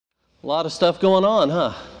A lot of stuff going on,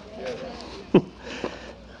 huh?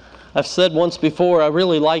 I've said once before, I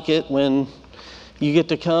really like it when you get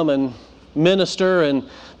to come and minister and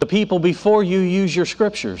the people before you use your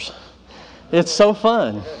scriptures. It's so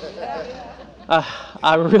fun.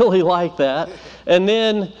 I really like that. And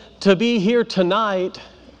then to be here tonight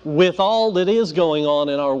with all that is going on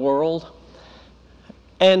in our world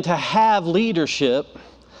and to have leadership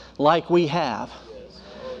like we have.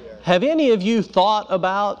 Have any of you thought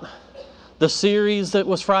about the series that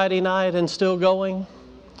was Friday night and still going?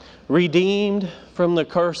 Redeemed from the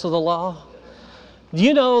curse of the law. Do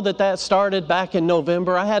you know that started back in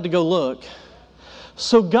November? I had to go look.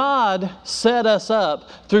 So God set us up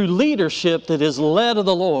through leadership that is led of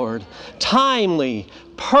the Lord, timely,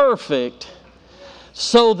 perfect,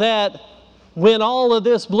 so that when all of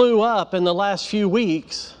this blew up in the last few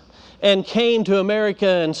weeks and came to America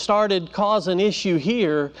and started causing issue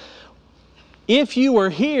here, if you were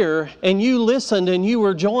here and you listened and you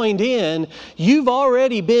were joined in, you've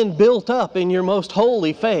already been built up in your most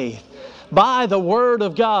holy faith by the Word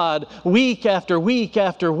of God week after week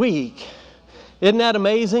after week. Isn't that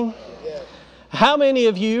amazing? How many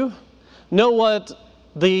of you know what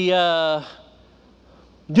the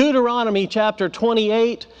Deuteronomy chapter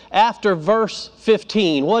 28 after verse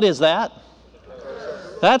 15, what is that?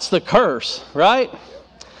 That's the curse, right?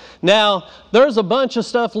 Now, there's a bunch of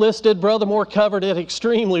stuff listed. Brother Moore covered it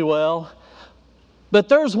extremely well. But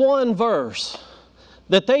there's one verse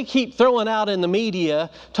that they keep throwing out in the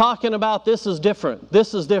media talking about this is different,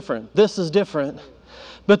 this is different, this is different.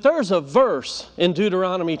 But there's a verse in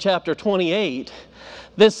Deuteronomy chapter 28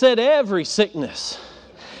 that said every sickness,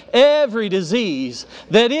 every disease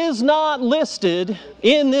that is not listed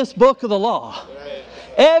in this book of the law,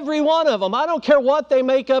 every one of them, I don't care what they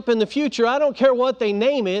make up in the future, I don't care what they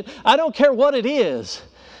name it, I don't care what it is,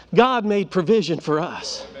 God made provision for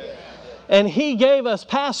us. And He gave us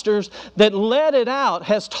pastors that led it out,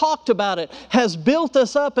 has talked about it, has built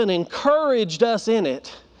us up and encouraged us in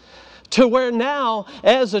it. To where now,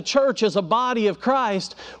 as a church, as a body of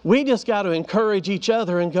Christ, we just got to encourage each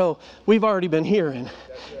other and go, we've already been hearing,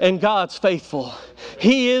 and God's faithful.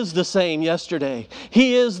 He is the same yesterday.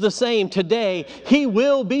 He is the same today. He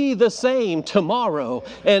will be the same tomorrow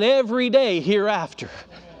and every day hereafter.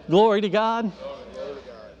 Glory to God.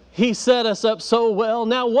 He set us up so well.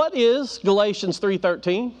 Now, what is Galatians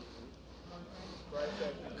 3:13?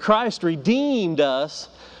 Christ redeemed us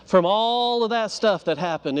from all of that stuff that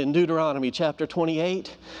happened in Deuteronomy chapter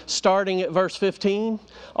 28, starting at verse 15,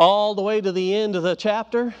 all the way to the end of the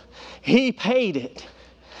chapter. He paid it.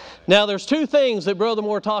 Now there's two things that Brother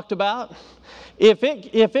Moore talked about. If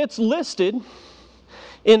it's listed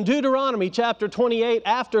in Deuteronomy chapter 28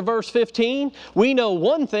 after verse 15, we know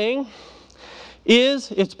one thing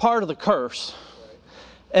is it's part of the curse.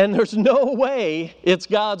 And there's no way it's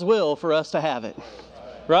God's will for us to have it.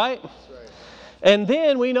 Right? And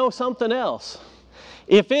then we know something else.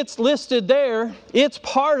 If it's listed there, it's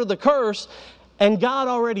part of the curse, and God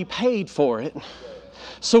already paid for it.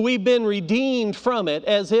 So we've been redeemed from it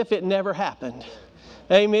as if it never happened.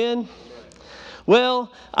 Amen?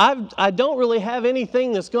 Well, I don't really have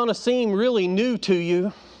anything that's going to seem really new to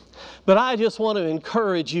you, but I just want to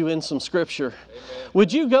encourage you in some Scripture. Amen.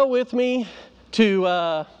 Would you go with me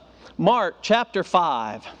to Mark chapter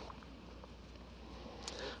 5?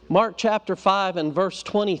 Mark chapter 5 and verse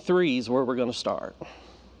 23 is where we're going to start.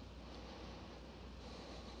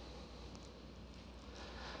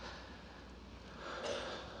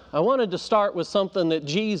 I wanted to start with something that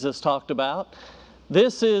Jesus talked about.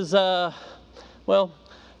 This is, let's go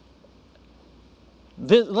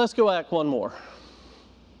back one more.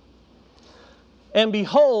 And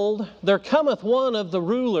behold, there cometh one of the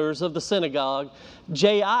rulers of the synagogue,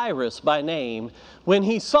 Jairus by name. When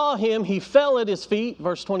he saw him, he fell at his feet,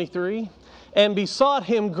 verse 23, and besought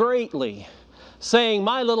him greatly, saying,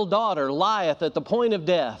 My little daughter lieth at the point of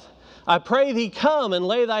death. I pray thee come and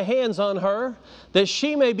lay thy hands on her, that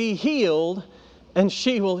she may be healed, and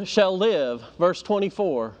she shall live. Verse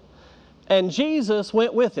 24. And Jesus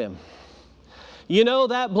went with him. You know,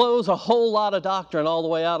 that blows a whole lot of doctrine all the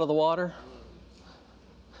way out of the water.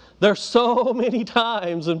 There's so many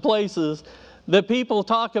times and places that people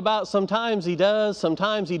talk about sometimes he does,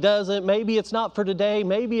 sometimes he doesn't. Maybe it's not for today.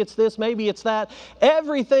 Maybe it's this, maybe it's that.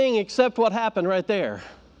 Everything except what happened right there.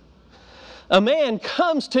 A man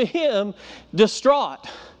comes to him distraught.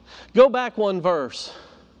 Go back one verse.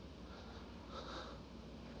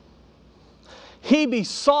 He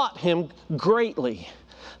besought him greatly.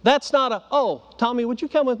 That's not oh, Tommy, would you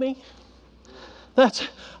come with me?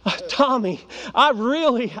 Tommy, I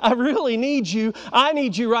really need you. I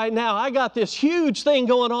need you right now. I got this huge thing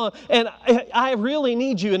going on, and I really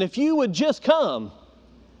need you. And if you would just come,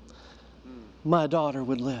 my daughter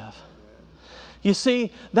would live. You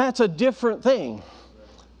see, that's a different thing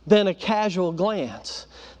than a casual glance.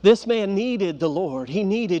 This man needed the Lord. He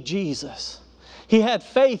needed Jesus. He had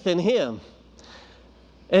faith in Him.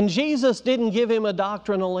 And Jesus didn't give him a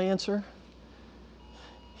doctrinal answer.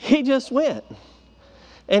 He just went.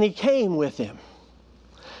 And He came with him.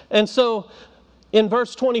 And so in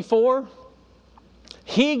verse 24,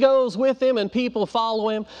 He goes with him and people follow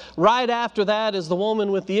him. Right after that is the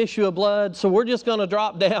woman with the issue of blood. So we're just going to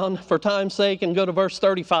drop down for time's sake and go to verse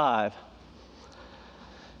 35.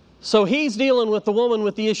 So he's dealing with the woman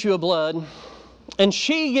with the issue of blood. And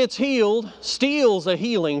she gets healed, steals a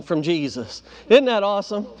healing from Jesus. Isn't that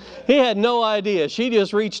awesome? He had no idea. She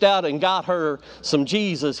just reached out and got her some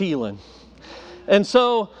Jesus healing. And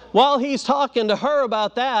so while he's talking to her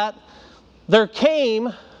about that, there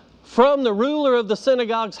came from the ruler of the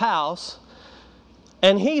synagogue's house,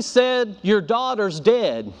 and he said, "Your daughter's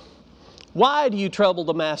dead. Why do you trouble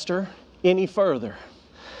the master any further?"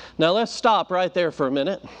 Now let's stop right there for a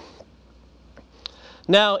minute.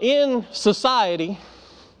 Now in society,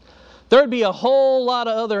 there'd be a whole lot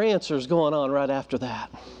of other answers going on right after that.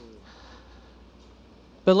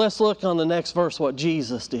 But let's look on the next verse what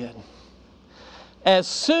Jesus did. As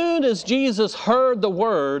soon as Jesus heard the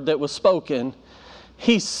word that was spoken,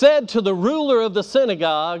 He said to the ruler of the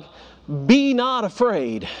synagogue, "Be not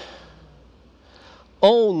afraid,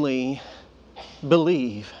 only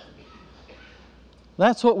believe."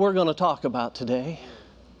 That's what we're going to talk about today.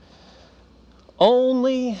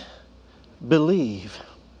 Only believe.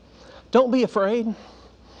 Don't be afraid.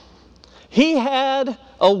 He had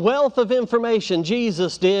a wealth of information,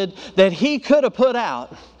 Jesus did, that He could have put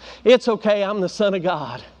out. It's okay, I'm the Son of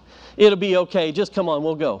God. It'll be okay, just come on,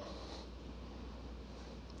 we'll go.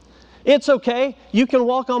 It's okay, you can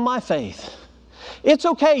walk on my faith. It's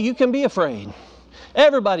okay, you can be afraid.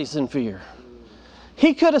 Everybody's in fear.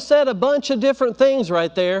 He could have said a bunch of different things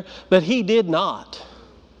right there, but He did not.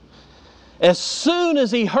 As soon as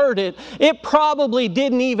He heard it, it probably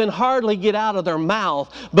didn't even hardly get out of their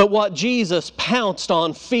mouth, but what Jesus pounced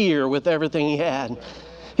on fear with everything He had.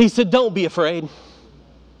 He said, "Don't be afraid.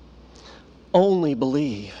 Only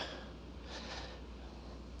believe."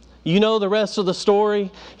 You know the rest of the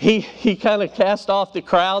story. He kind of cast off the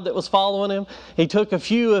crowd that was following Him. He took a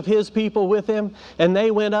few of His people with Him, and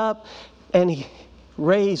they went up, and He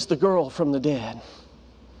raised the girl from the dead.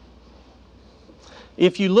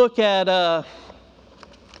 If you look at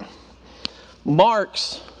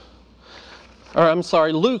Luke's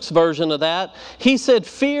version of that, he said,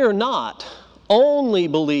 "Fear not, only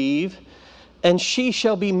believe, and she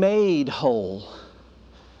shall be made whole."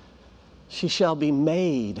 She shall be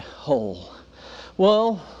made whole.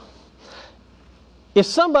 Well, if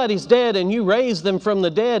somebody's dead and you raise them from the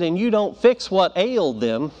dead and you don't fix what ailed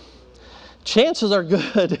them, chances are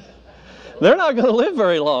good they're not going to live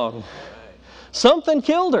very long. Something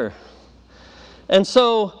killed her. And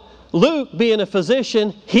so Luke, being a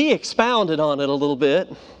physician, he expounded on it a little bit.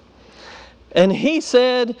 And he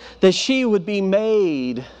said that she would be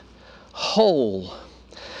made whole.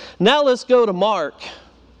 Now let's go to Mark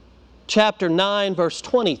chapter 9, verse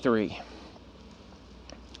 23.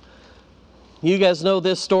 You guys know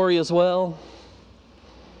this story as well.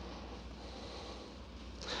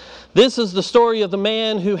 This is the story of the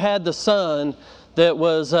man who had the son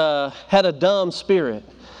that had a dumb spirit,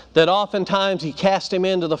 that oftentimes he cast him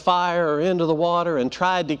into the fire or into the water and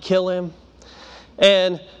tried to kill him.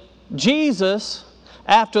 And Jesus,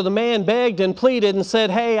 after the man begged and pleaded and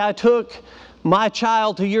said, "Hey, I took my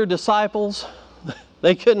child to your disciples,"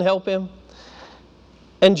 they couldn't help him.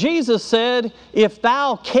 And Jesus said, "If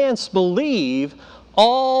thou canst believe,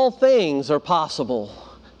 all things are possible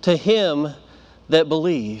to him that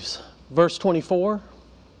believes." Verse 24.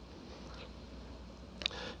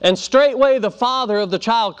 And straightway the father of the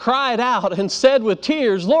child cried out and said with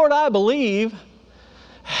tears, "Lord, I believe.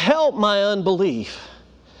 Help my unbelief."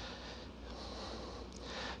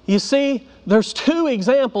 You see, there's two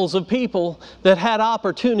examples of people that had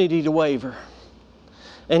opportunity to waver,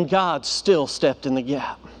 and God still stepped in the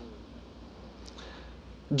gap.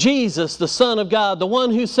 Jesus, the Son of God, the one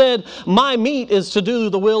who said, "My meat is to do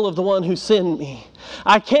the will of the one who sent me.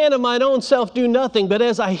 I can of mine own self do nothing, but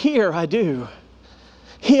as I hear, I do."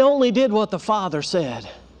 He only did what the Father said.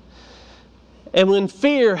 And when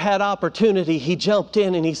fear had opportunity, He jumped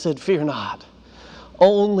in and He said, "Fear not,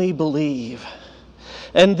 only believe."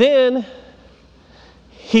 And then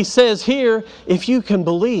he says here, if you can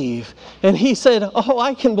believe. And he said, oh,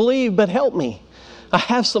 I can believe, but help me. I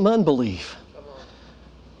have some unbelief.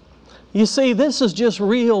 You see, this is just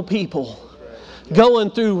real people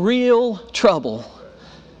going through real trouble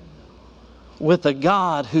with a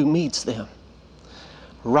God who meets them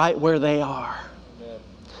right where they are.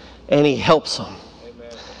 And he helps them.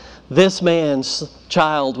 This man's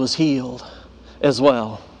child was healed as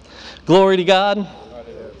well. Glory to God.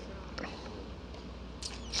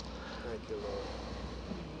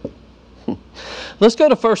 Let's go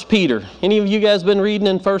to 1 Peter. Any of you guys been reading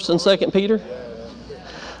in 1 and 2 Peter?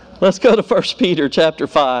 Let's go to 1 Peter chapter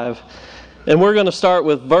 5. And we're going to start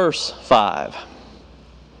with verse 5.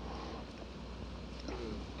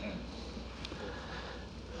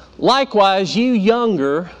 Likewise, you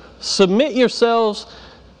younger, submit yourselves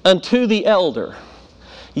unto the elder.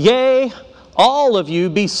 Yea, all of you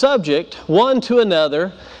be subject one to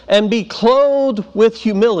another, and be clothed with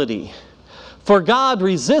humility. For God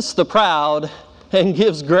resists the proud, and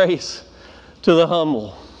gives grace to the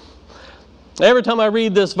humble. Every time I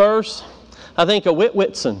read this verse, I think of Whit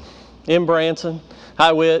Whitson in Branson.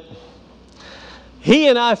 Hi, Whit. He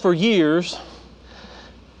and I, for years,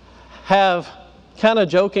 have kind of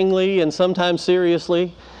jokingly and sometimes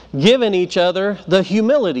seriously given each other the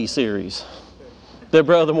humility series that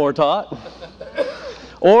Brother Moore taught,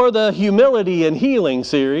 or the humility and healing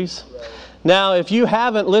series. Now, if you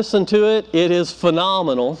haven't listened to it, it is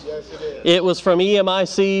phenomenal. Yes, it is. It was from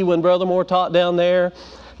EMIC when Brother Moore taught down there.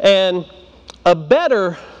 And a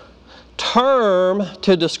better term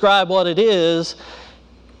to describe what it is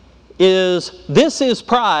this is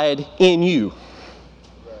pride in you.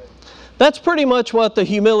 That's pretty much what the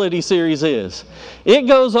humility series is. It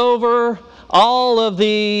goes over all of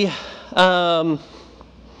the I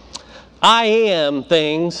am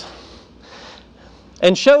things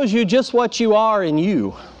and shows you just what you are in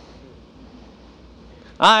you.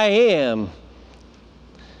 I am.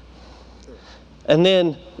 And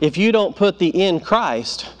then if you don't put the in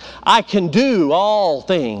Christ, I can do all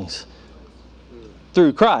things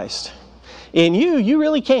through Christ. In you, you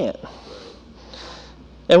really can't.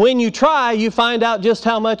 And when you try, you find out just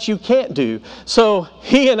how much you can't do. So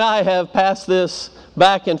he and I have passed this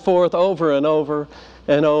back and forth over and over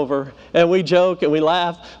and over. And we joke and we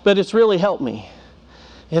laugh, but it's really helped me.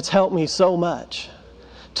 It's helped me so much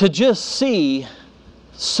to just see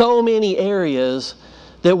so many areas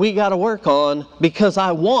that we got to work on, because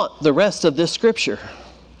I want the rest of this scripture.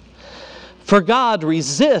 For God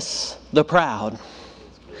resists the proud,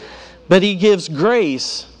 but He gives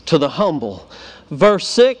grace to the humble. Verse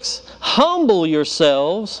 6, humble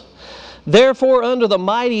yourselves, therefore, under the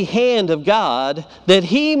mighty hand of God, that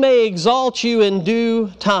He may exalt you in due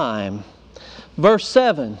time. Verse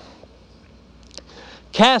 7,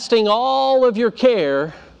 casting all of your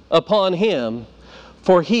care upon Him,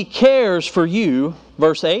 for He cares for you.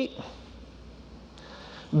 Verse 8,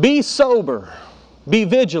 be sober, be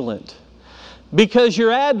vigilant, because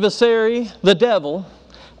your adversary, the devil,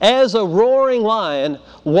 as a roaring lion,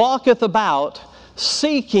 walketh about,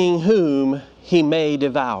 seeking whom he may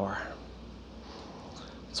devour.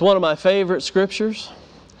 It's one of my favorite scriptures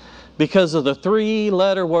because of the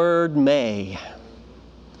three-letter word may.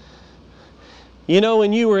 You know,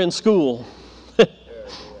 when you were in school,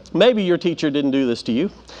 maybe your teacher didn't do this to you,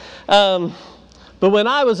 but when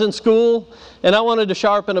I was in school and I wanted to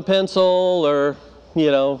sharpen a pencil or,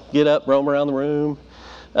 get up, roam around the room,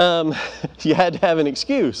 you had to have an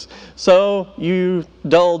excuse. So you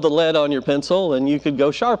dulled the lead on your pencil and you could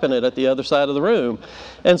go sharpen it at the other side of the room.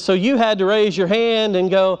 And so you had to raise your hand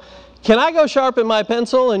and go, can I go sharpen my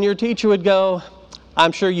pencil? And your teacher would go,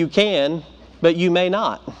 I'm sure you can, but you may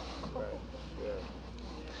not. Right.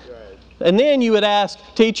 Yeah. Right. And then you would ask,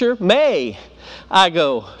 teacher, may I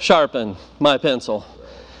go sharpen my pencil?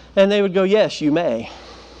 And they would go, yes, you may.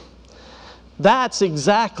 That's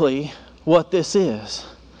exactly what this is.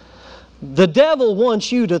 The devil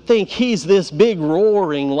wants you to think he's this big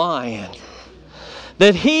roaring lion.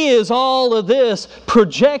 That he is all of this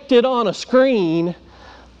projected on a screen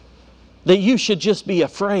that you should just be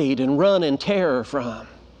afraid and run in terror from.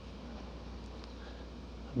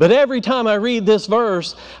 But every time I read this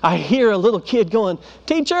verse, I hear a little kid going,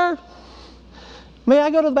 teacher, may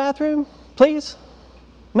I go to the bathroom, please?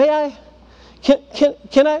 May I?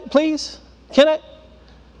 Can I, please? Can I?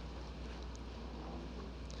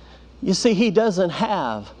 You see, he doesn't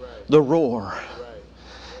have the roar.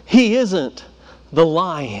 He isn't the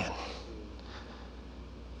lion.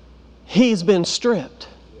 He's been stripped.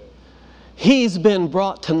 He's been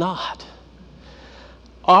brought to naught.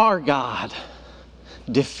 Our God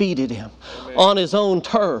defeated him. Amen. On his own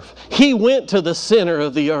turf. He went to the center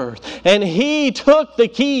of the earth and he took the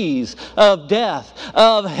keys of death,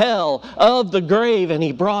 of hell, of the grave, and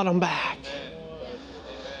he brought them back. Amen.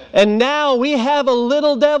 And now we have a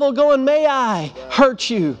little devil going, may I hurt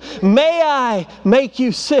you? May I make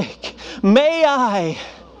you sick? May I?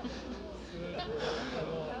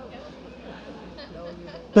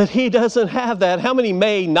 But he doesn't have that. How many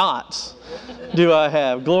may nots do I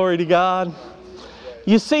have? Glory to God.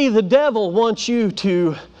 You see, the devil wants you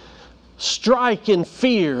to strike in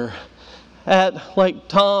fear at, like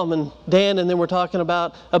Tom and Dan and then we're talking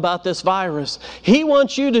about this virus. He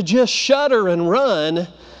wants you to just shudder and run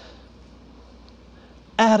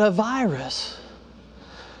at a virus.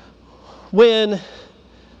 When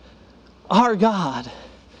our God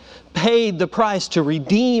paid the price to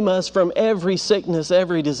redeem us from every sickness,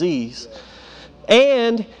 every disease.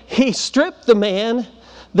 And He stripped the man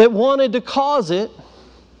that wanted to cause it,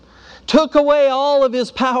 took away all of His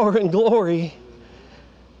power and glory,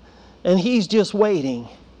 and He's just waiting,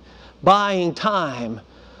 buying time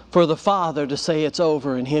for the Father to say it's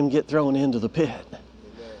over and Him get thrown into the pit.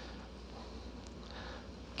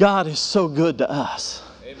 God is so good to us.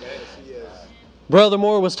 Brother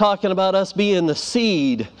Moore was talking about us being the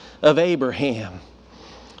seed of Abraham.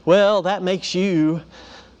 Well, that makes you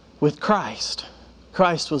with Christ.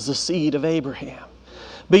 Christ was the seed of Abraham.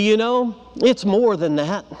 But you know, it's more than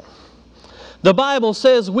that. The Bible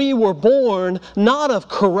says we were born not of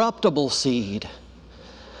corruptible seed,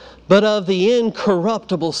 but of the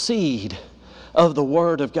incorruptible seed of the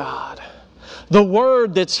Word of God. The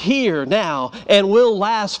Word that's here now and will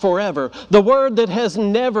last forever. The Word that has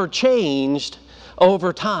never changed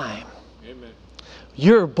over time. Amen.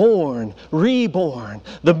 You're born, reborn.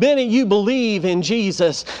 The minute you believe in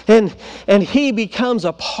Jesus and He becomes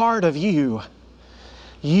a part of you,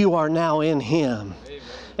 you are now in Him. Amen.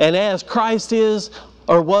 And as Christ is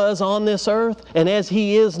or was on this earth, and as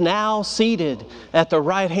He is now seated at the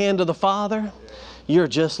right hand of the Father, you're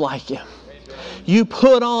just like Him. You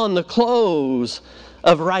put on the clothes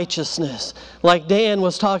of righteousness. Like Dan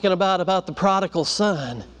was talking about the prodigal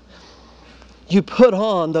son. You put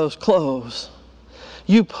on those clothes.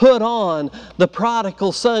 You put on, the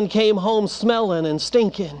prodigal son came home smelling and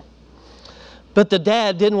stinking. But the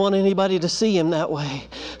dad didn't want anybody to see him that way.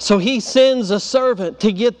 So he sends a servant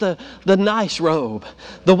to get the nice robe.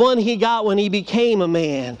 The one he got when he became a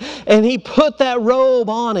man. And he put that robe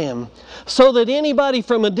on him so that anybody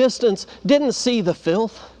from a distance didn't see the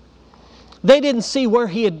filth. They didn't see where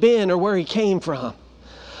he had been or where he came from.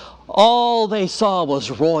 All they saw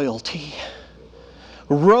was royalty.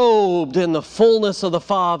 Robed in the fullness of the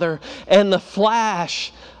Father and the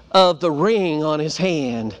flash of the ring on his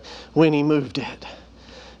hand when he moved it.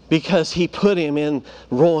 Because He put him in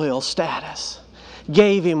royal status.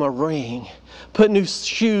 Gave him a ring. Put new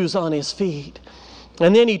shoes on his feet.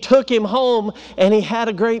 And then He took him home and He had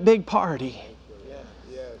a great big party.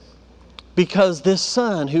 Because this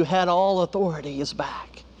son who had all authority is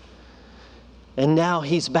back. And now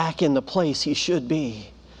he's back in the place he should be.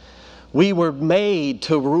 We were made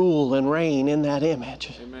to rule and reign in that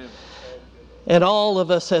image. Amen. And all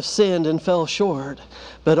of us have sinned and fell short.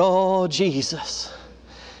 But oh, Jesus,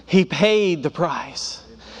 He paid the price.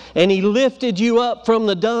 And He lifted you up from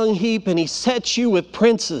the dung heap and He set you with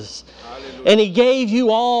princes. Hallelujah. And He gave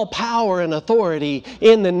you all power and authority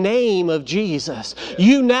in the name of Jesus. Yeah.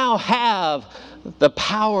 You now have the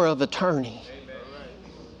power of attorney. Amen.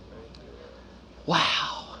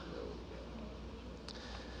 Wow.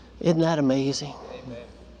 Isn't that amazing? Amen.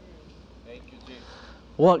 Thank you, Jesus.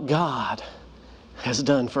 What God has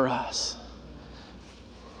done for us.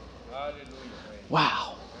 Hallelujah.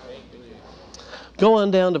 Wow. Thank you, Jesus. Go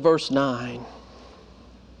on down to verse 9.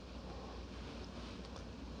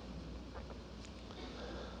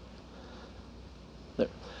 There.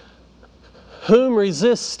 Whom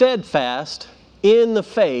resist steadfast in the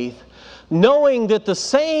faith, knowing that the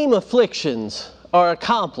same afflictions are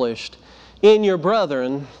accomplished in your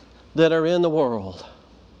brethren that are in the world.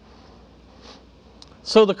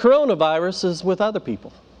 So the coronavirus is with other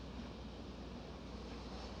people.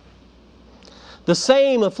 The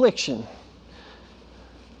same affliction.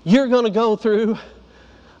 You're going to go through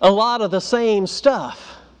a lot of the same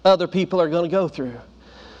stuff other people are going to go through.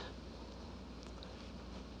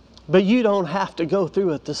 But you don't have to go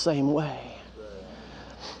through it the same way.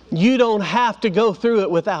 You don't have to go through it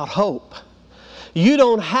without hope. You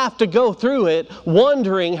don't have to go through it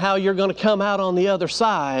wondering how you're going to come out on the other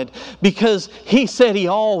side, because He said He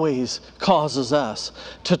always causes us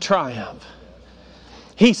to triumph.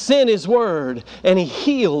 He sent His word and He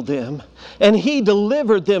healed them and He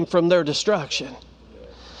delivered them from their destruction.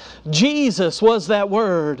 Jesus was that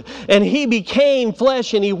Word. And He became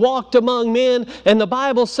flesh and He walked among men. And the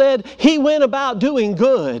Bible said He went about doing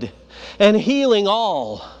good and healing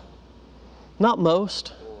all. Not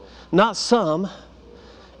most, not some,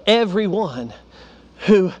 everyone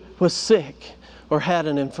who was sick or had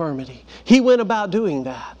an infirmity. He went about doing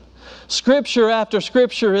that. Scripture after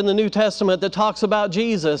scripture in the New Testament that talks about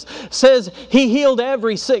Jesus says He healed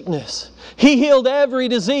every sickness. He healed every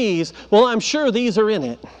disease. Well, I'm sure these are in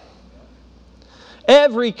it.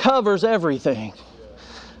 Every covers everything.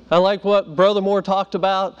 I like what Brother Moore talked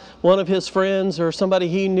about, one of his friends or somebody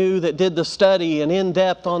he knew that did the study and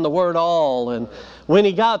in-depth on the word all. And when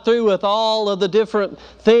he got through with all of the different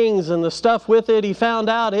things and the stuff with it, he found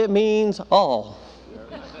out it means all.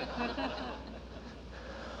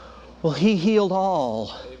 Well, He healed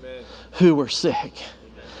all who were sick,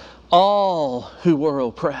 all who were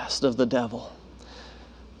oppressed of the devil.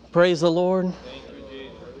 Praise the Lord.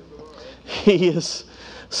 He is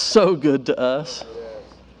so good to us.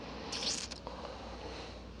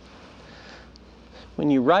 When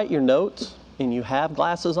you write your notes and you have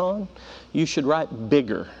glasses on, you should write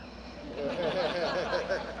bigger.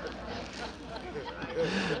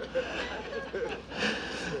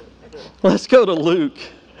 Let's go to Luke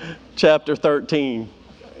chapter 13,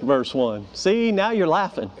 verse 1. See, now you're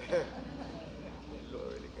laughing.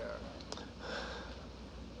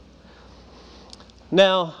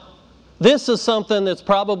 Now, this is something that's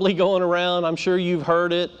probably going around. I'm sure you've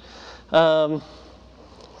heard it.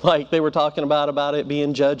 Like they were talking about it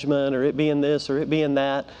being judgment or it being this or it being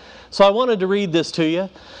that. So I wanted to read this to you.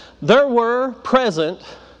 There were present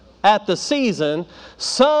at the season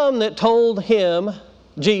some that told Him,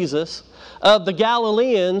 Jesus, of the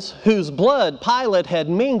Galileans whose blood Pilate had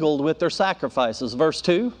mingled with their sacrifices. Verse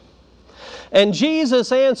 2. And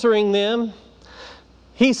Jesus answering them,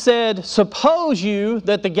 He said, suppose you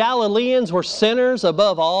that the Galileans were sinners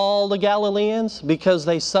above all the Galileans because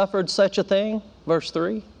they suffered such a thing? Verse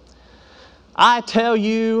 3. I tell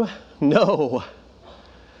you, no.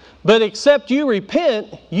 But except you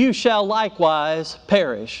repent, you shall likewise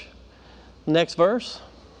perish. Next verse.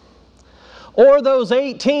 Or those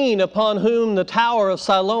 18 upon whom the tower of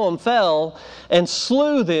Siloam fell and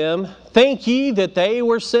slew them, think ye that they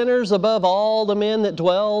were sinners above all the men that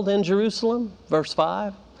dwelled in Jerusalem? Verse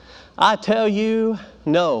 5. I tell you,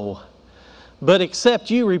 no. But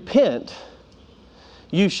except you repent,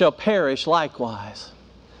 you shall perish likewise.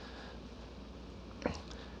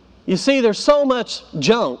 You see, there's so much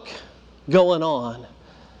junk going on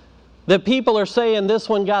that people are saying this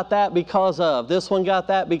one got that because of, this one got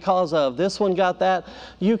that because of, this one got that.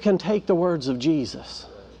 You can take the words of Jesus.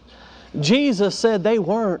 Jesus said they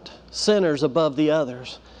weren't sinners above the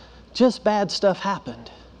others. Just bad stuff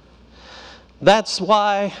happened. That's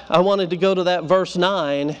why I wanted to go to that verse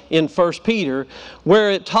 9 in 1 Peter,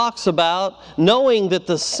 where it talks about knowing that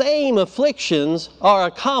the same afflictions are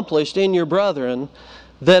accomplished in your brethren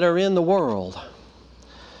that are in the world.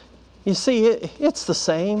 You see, it's the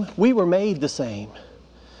same. We were made the same.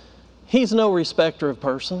 He's no respecter of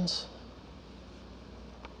persons.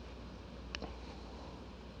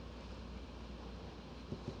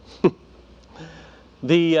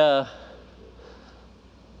 The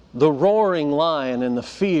roaring lion and the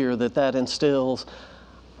fear that instills,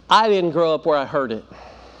 I didn't grow up where I heard it.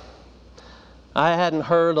 I hadn't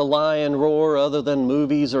heard a lion roar other than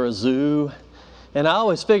movies or a zoo. And I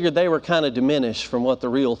always figured they were kind of diminished from what the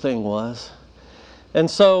real thing was.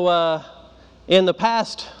 And so in the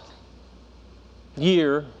past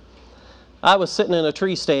year, I was sitting in a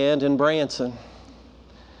tree stand in Branson.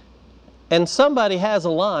 And somebody has a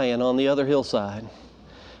lion on the other hillside.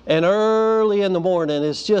 And early in the morning,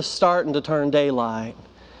 it's just starting to turn daylight.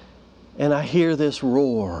 And I hear this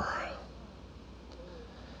roar.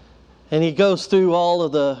 And he goes through all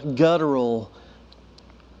of the guttural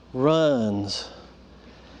runs.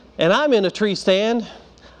 And I'm in a tree stand.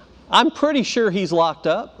 I'm pretty sure he's locked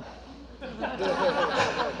up.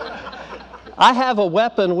 I have a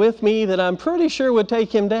weapon with me that I'm pretty sure would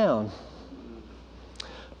take him down.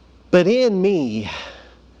 But in me,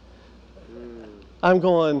 I'm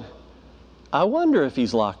going, I wonder if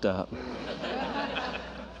he's locked up.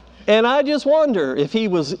 And I just wonder if he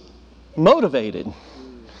was motivated.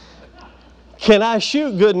 Can I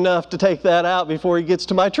shoot good enough to take that out before he gets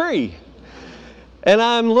to my tree? And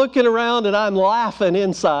I'm looking around and I'm laughing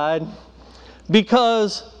inside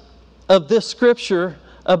because of this scripture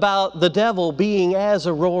about the devil being as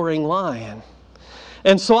a roaring lion.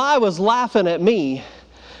 And so I was laughing at me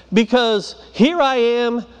because here I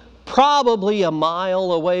am, probably a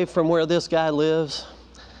mile away from where this guy lives,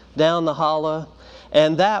 down the hollow,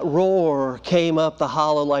 And that roar came up the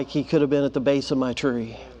hollow like he could have been at the base of my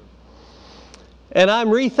tree. And I'm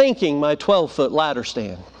rethinking my 12-foot ladder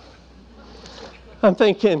stand. I'm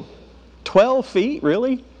thinking, 12 feet,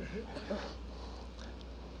 really?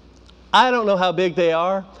 I don't know how big they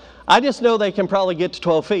are. I just know they can probably get to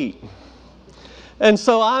 12 feet. And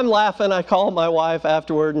so I'm laughing. I called my wife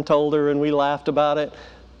afterward and told her, and we laughed about it.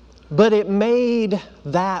 But it made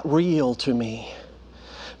that real to me.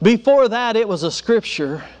 Before that, it was a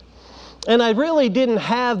scripture. And I really didn't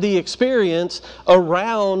have the experience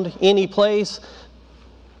around any place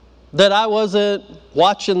that I wasn't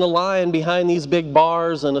watching the line behind these big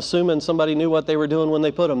bars and assuming somebody knew what they were doing when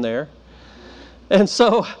they put them there. And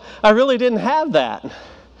so I really didn't have that.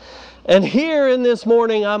 And here in this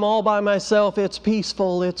morning, I'm all by myself. It's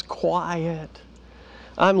peaceful. It's quiet.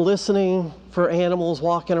 I'm listening for animals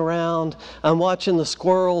walking around. I'm watching the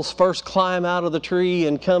squirrels first climb out of the tree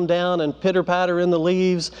and come down and pitter-patter in the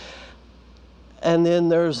leaves. And then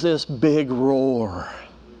there's this big roar.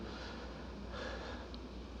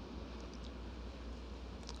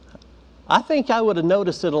 I think I would have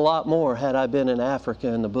noticed it a lot more had I been in Africa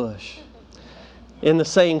in the bush, in the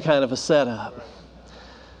same kind of a setup.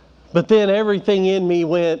 But then everything in me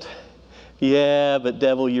went, yeah, but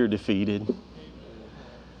devil, you're defeated.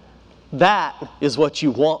 That is what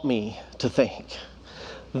you want me to think.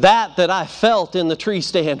 That I felt in the tree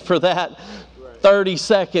stand for that 30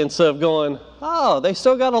 seconds of going, oh, they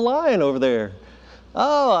still got a lion over there.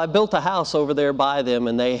 Oh, I built a house over there by them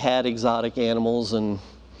and they had exotic animals and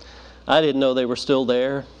I didn't know they were still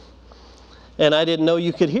there. And I didn't know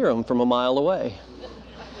you could hear them from a mile away.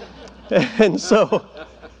 And so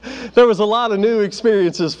there was a lot of new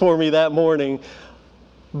experiences for me that morning.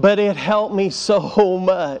 But it helped me so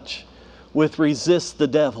much with resist the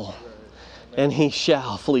devil, and he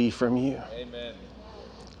shall flee from you. Amen.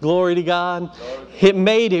 Glory to God. It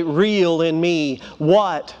made it real in me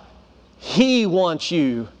what he wants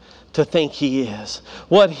you to think he is.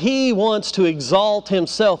 What he wants to exalt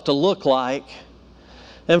himself to look like.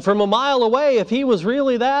 And from a mile away, if he was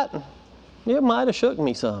really that, it might have shook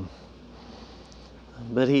me some.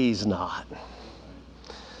 But he's not.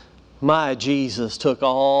 My Jesus took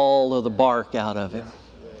all of the bark out of him.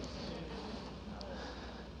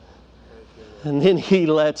 And then he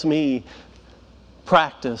lets me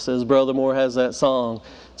practice, as Brother Moore has that song.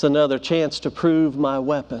 It's another chance to prove my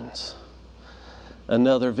weapons.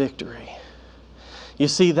 Another victory. You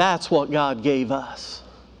see, that's what God gave us.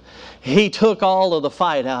 He took all of the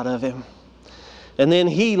fight out of him. And then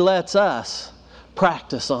he lets us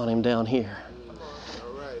practice on him down here.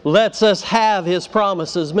 Lets us have his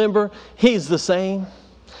promises. Remember, he's the same.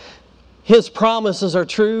 His promises are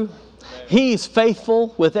true. He's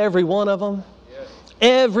faithful with every one of them.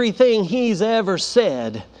 Everything he's ever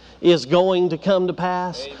said is going to come to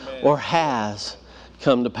pass. Amen. Or has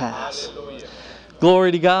come to pass. Hallelujah.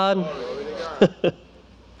 Glory to God. Glory to God.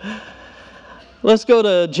 Let's go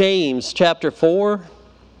to James chapter 4.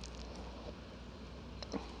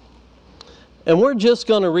 And we're just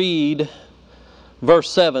going to read verse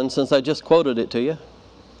 7 since I just quoted it to you.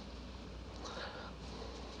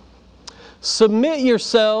 Submit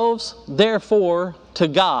yourselves, therefore, to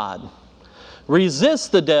God.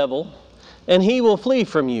 Resist the devil, and he will flee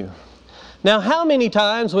from you. Now, how many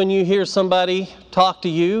times when you hear somebody talk to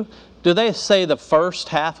you, do they say the first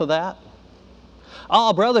half of that?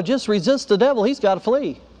 Oh, brother, just resist the devil. He's got to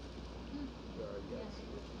flee.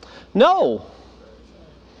 No.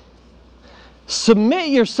 Submit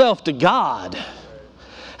yourself to God.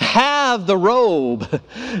 Have the robe,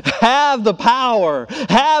 have the power,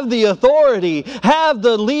 have the authority, have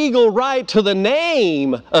the legal right to the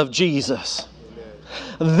name of Jesus.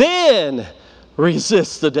 Then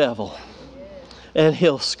resist the devil, and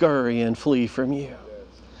he'll scurry and flee from you.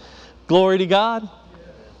 Glory to God.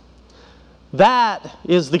 That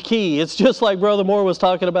is the key. It's just like Brother Moore was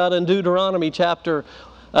talking about in Deuteronomy chapter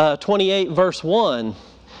 28, verse 1.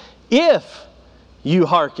 If you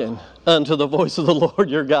hearken unto the voice of the Lord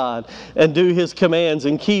your God and do his commands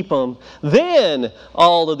and keep them, then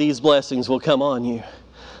all of these blessings will come on you.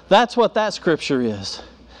 That's what that scripture is.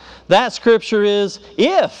 That scripture is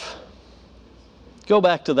if. Go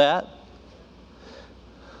back to that.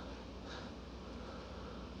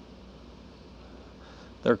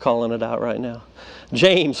 They're calling it out right now.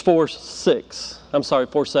 James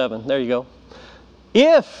 4:7. There you go.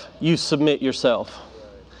 If you submit yourself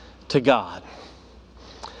to God,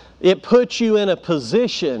 it puts you in a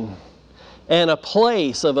position and a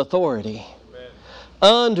place of authority. Amen.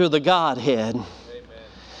 Under the Godhead.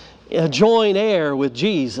 Amen. A joint heir with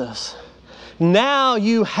Jesus. Now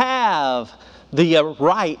you have the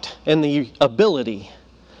right and the ability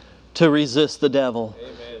to resist the devil.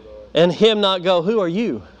 Amen, Lord. And him not go, who are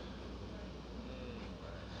you?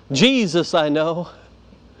 Jesus I know.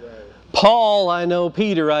 Right. Paul I know.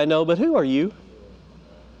 Peter I know. But who are you?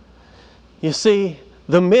 You see,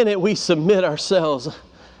 the minute we submit ourselves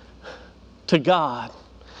to God,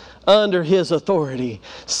 under His authority,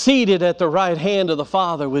 seated at the right hand of the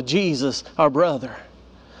Father with Jesus, our brother,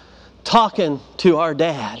 talking to our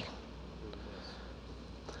dad,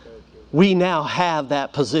 we now have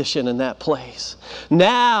that position and that place.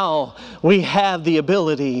 Now we have the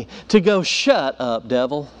ability to go, shut up,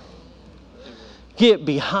 devil. Get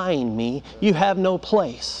behind me. You have no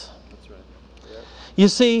place. That's right. Yep. You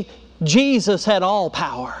see, Jesus had all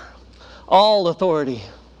power, all authority.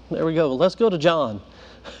 There we go. Let's go to John.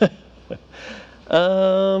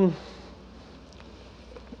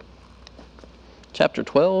 Chapter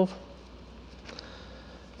 12.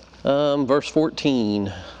 Verse 14,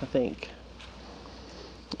 I think.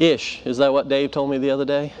 Ish. Is that what Dave told me the other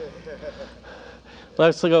day?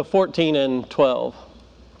 Let's go 14 and 12.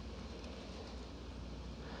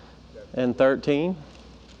 And 13.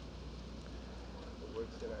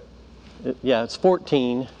 Yeah, it's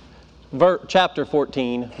 14. Chapter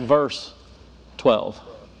 14, verse 12.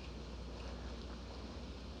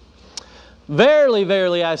 Verily,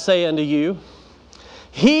 verily, I say unto you,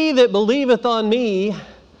 he that believeth on me,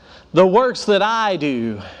 the works that I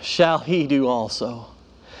do, shall he do also.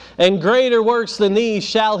 And greater works than these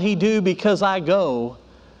shall he do, because I go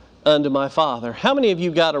unto my Father. How many of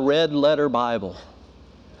you got a red letter Bible?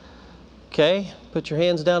 Okay, put your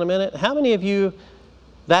hands down a minute. How many of you,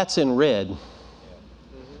 that's in red?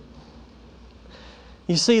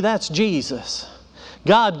 You see, that's Jesus.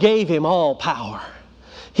 God gave Him all power.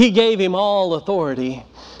 He gave Him all authority.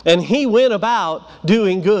 And He went about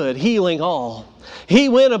doing good, healing all. He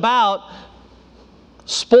went about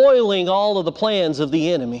spoiling all of the plans of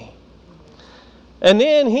the enemy. And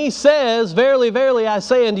then He says, verily, verily, I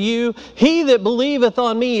say unto you, he that believeth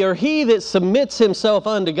on me, or he that submits himself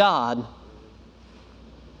unto God,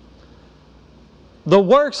 the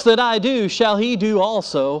works that I do shall he do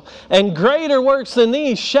also, and greater works than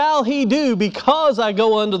these shall he do, because I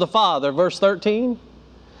go unto the Father. Verse 13.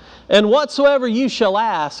 And whatsoever you shall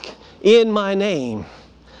ask in my name,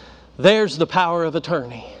 there's the power of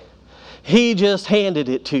attorney. He just handed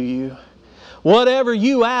it to you. Whatever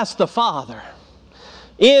you ask the Father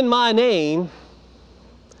in my name,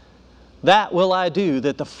 that will I do,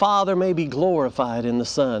 that the Father may be glorified in the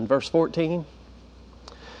Son. Verse 14.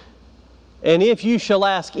 And if you shall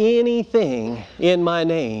ask anything in my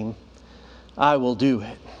name, I will do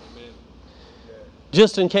it. Amen.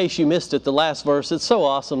 Just in case you missed it, the last verse, it's so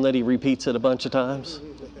awesome that He repeats it a bunch of times.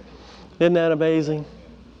 Isn't that amazing?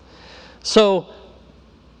 So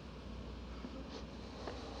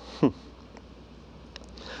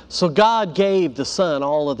God gave the Son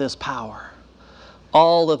all of this power,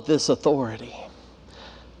 all of this authority.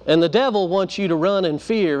 And the devil wants you to run in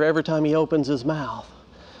fear every time he opens his mouth.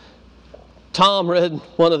 Tom read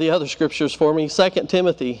one of the other scriptures for me, 2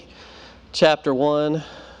 Timothy chapter 1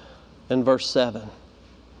 and verse 7.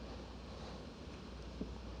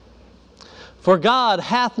 For God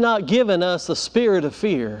hath not given us the spirit of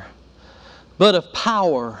fear, but of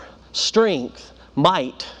power, strength,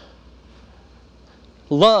 might,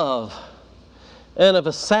 love, and of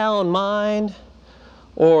a sound mind,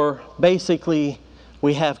 or basically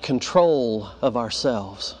we have control of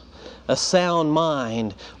ourselves. A sound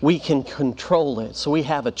mind, we can control it, so we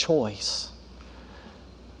have a choice.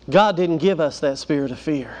 God didn't give us that spirit of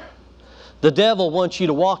fear. The devil wants you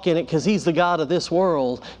to walk in it because he's the God of this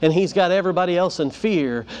world and he's got everybody else in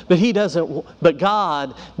fear, but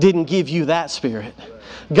God didn't give you that spirit.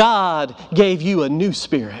 God gave you a new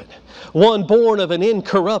spirit. One born of an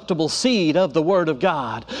incorruptible seed of the Word of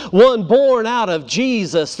God. One born out of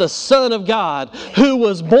Jesus, the Son of God, who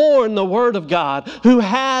was born the Word of God, who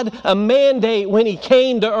had a mandate when He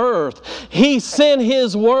came to earth. He sent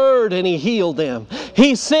His Word and He healed them.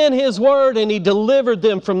 He sent His Word and He delivered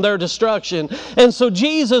them from their destruction. And so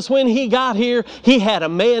Jesus, when He got here, He had a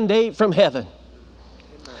mandate from heaven.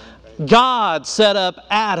 God set up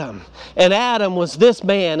Adam, and Adam was this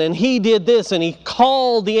man, and he did this, and he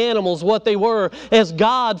called the animals what they were. As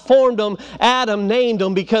God formed them, Adam named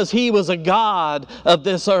them because he was a god of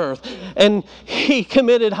this earth. And he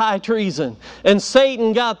committed high treason, and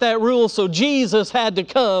Satan got that rule, so Jesus had to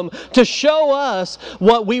come to show us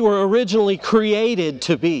what we were originally created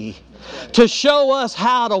to be. To show us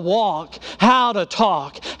how to walk, how to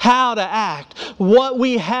talk, how to act, what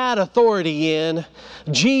we had authority in.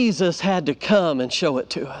 Jesus had to come and show it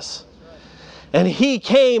to us. And He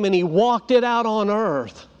came and He walked it out on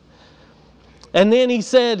earth. And then He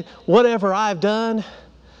said, whatever I've done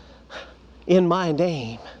in my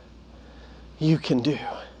name, you can do.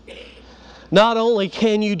 Not only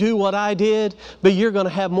can you do what I did, but you're going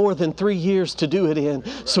to have more than 3 years to do it in.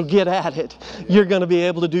 So get at it. You're going to be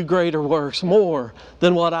able to do greater works, more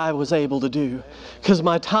than what I was able to do. Because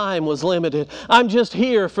my time was limited. I'm just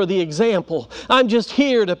here for the example. I'm just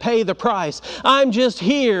here to pay the price. I'm just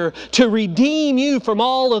here to redeem you from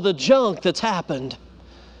all of the junk that's happened.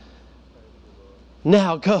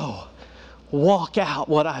 Now go. Walk out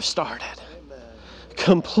what I've started.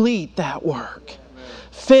 Complete that work.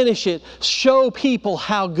 Finish it. Show people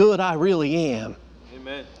how good I really am.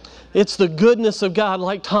 Amen. It's the goodness of God,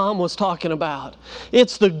 like Tom was talking about.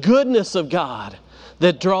 It's the goodness of God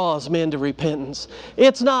that draws men to repentance.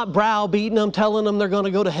 It's not browbeating them, telling them they're going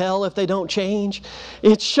to go to hell if they don't change.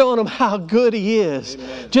 It's showing them how good He is.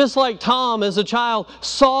 Amen. Just like Tom as a child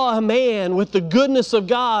saw a man with the goodness of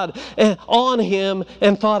God on him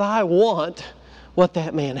and thought, I want what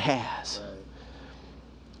that man has.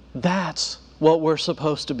 Right. That's what we're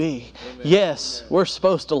supposed to be. Amen. Yes, Amen. we're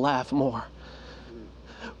supposed to laugh more.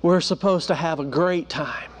 We're supposed to have a great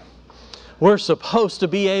time. We're supposed to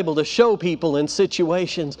be able to show people in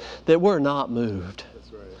situations that we're not moved.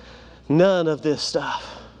 That's right. None of this stuff.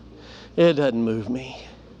 It doesn't move me.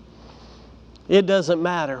 It doesn't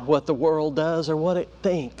matter what the world does or what it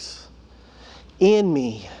thinks. In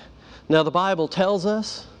me. Now the Bible tells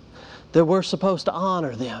us that we're supposed to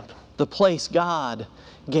honor them. The place God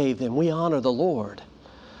gave them. We honor the Lord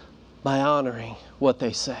by honoring what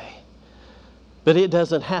they say. But it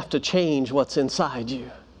doesn't have to change what's inside you.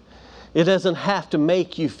 It doesn't have to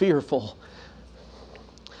make you fearful.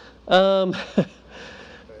 Let's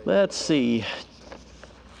see.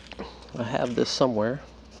 I have this somewhere.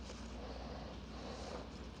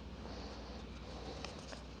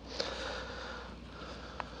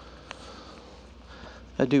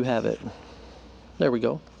 I do have it. There we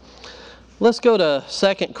go. Let's go to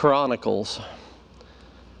 2 Chronicles.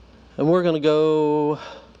 And we're going to go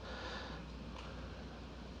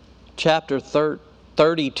chapter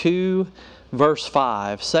 32, verse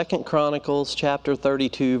 5. 2 Chronicles chapter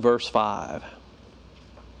 32, verse 5.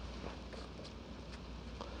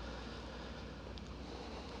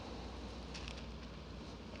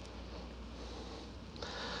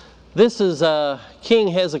 This is King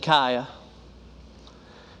Hezekiah.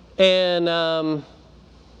 And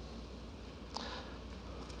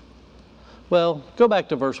well, go back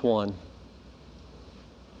to verse 1.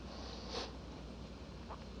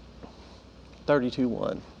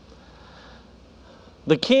 32:1.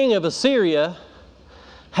 The king of Assyria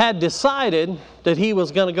had decided that he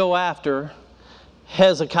was going to go after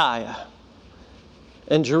Hezekiah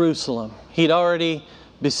and Jerusalem. He'd already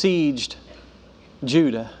besieged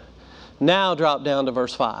Judah. Now drop down to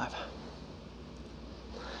verse 5.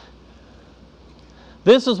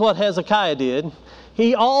 This is what Hezekiah did.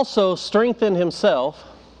 He also strengthened himself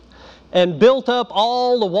and built up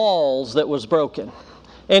all the walls that was broken.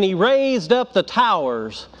 And he raised up the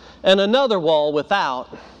towers and another wall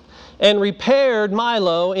without, and repaired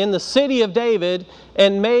Milo in the city of David,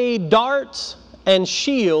 and made darts and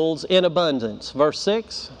shields in abundance. Verse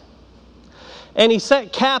 6. And he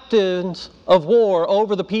set captains of war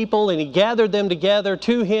over the people, and he gathered them together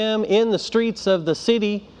to him in the streets of the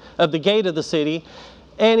city, of the gate of the city,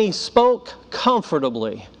 and he spoke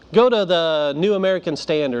comfortably. Go to the New American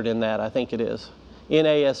Standard in that, I think it is,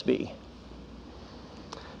 NASB.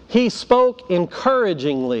 He spoke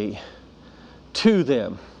encouragingly to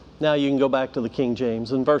them. Now you can go back to the King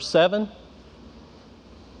James. In verse 7,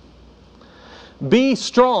 be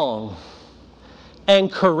strong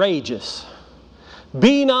and courageous.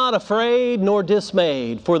 Be not afraid nor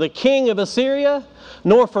dismayed for the king of Assyria,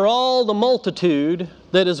 nor for all the multitude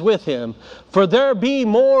that is with him. For there be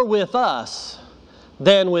more with us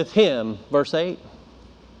than with him. Verse 8.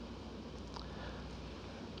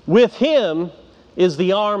 With him is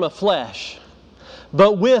the arm of flesh,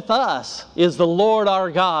 but with us is the Lord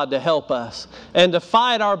our God to help us and to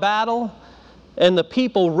fight our battle. And the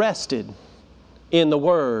people rested in the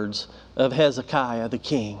words of Hezekiah the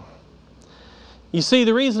king. You see,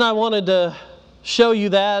 the reason I wanted to show you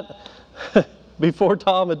that before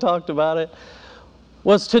Tom had talked about it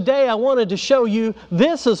was today I wanted to show you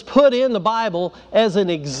this is put in the Bible as an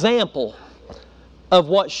example of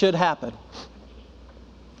what should happen.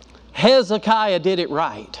 Hezekiah did it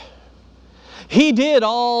right. He did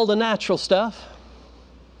all the natural stuff.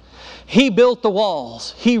 He built the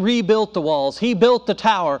walls. He rebuilt the walls. He built the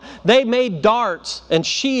tower. They made darts and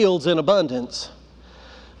shields in abundance.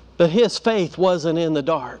 But his faith wasn't in the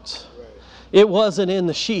darts. It wasn't in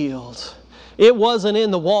the shields. It wasn't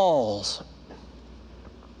in the walls.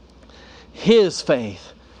 His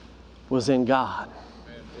faith was in God.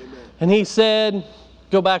 Amen. And he said,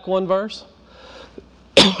 go back one verse.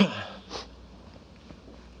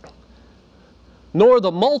 Nor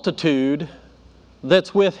the multitude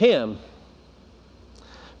that's with him,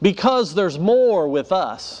 because there's more with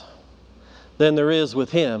us than there is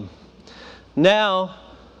with him. Now,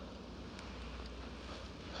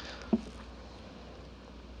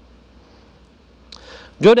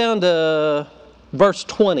 go down to verse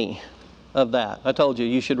 20 of that. I told you,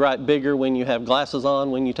 you should write bigger when you have glasses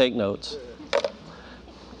on, when you take notes.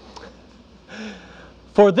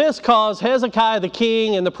 For this cause Hezekiah the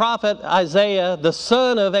king and the prophet Isaiah the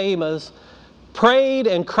son of Amos prayed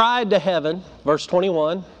and cried to heaven, verse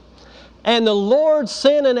 21, and the Lord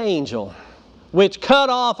sent an angel, which cut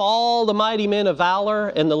off all the mighty men of valor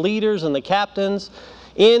and the leaders and the captains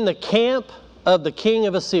in the camp of the king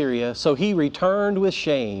of Assyria. So he returned with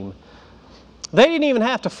shame. They didn't even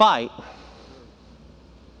have to fight.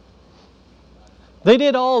 They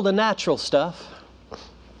did all the natural stuff.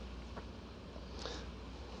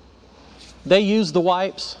 They used the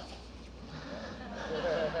wipes.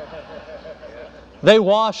 They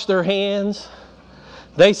washed their hands.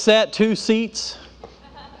 They sat 2 seats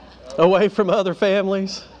away from other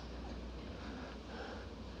families.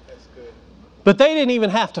 But they didn't even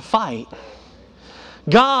have to fight.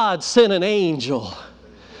 God sent an angel.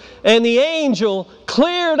 And the angel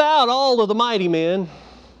cleared out all of the mighty men,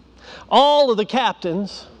 all of the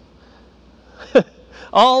captains,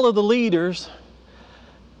 all of the leaders.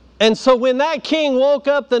 And so when that king woke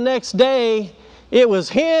up the next day, it was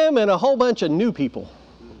him and a whole bunch of new people.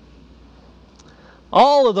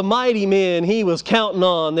 All of the mighty men he was counting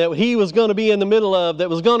on, that he was going to be in the middle of, that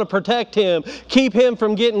was going to protect him, keep him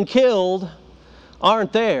from getting killed,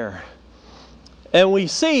 aren't there. And we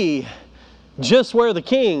see just where the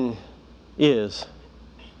king is.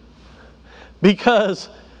 Because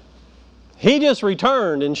he just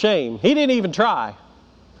returned in shame. He didn't even try.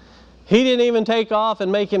 He didn't even take off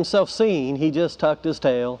and make himself seen. He just tucked his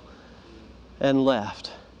tail and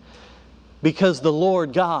left. Because the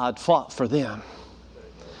Lord God fought for them.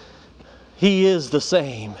 He is the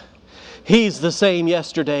same. He's the same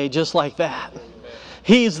yesterday, just like that.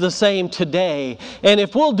 He's the same today. And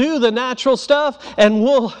if we'll do the natural stuff and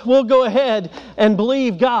we'll go ahead and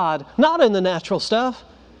believe God, not in the natural stuff.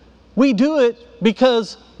 We do it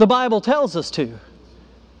because the Bible tells us to.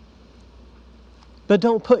 But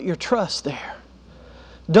don't put your trust there.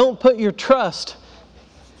 Don't put your trust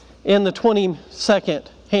in the 20-second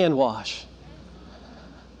hand wash.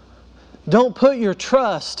 Don't put your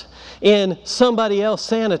trust in somebody else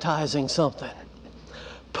sanitizing something.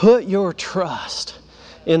 Put your trust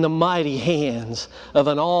in the mighty hands of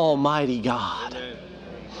an almighty God. Amen.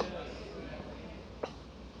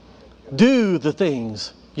 Do the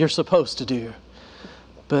things you're supposed to do,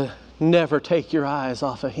 but never take your eyes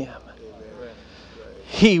off of Him.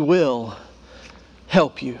 He will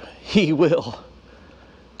help you. He will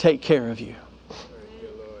take care of you.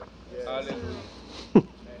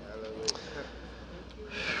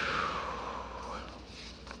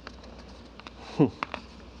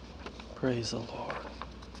 Praise the Lord.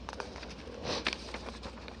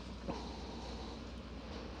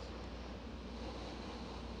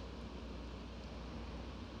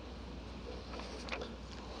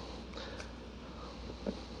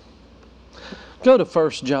 Go to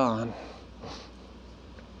 1 John.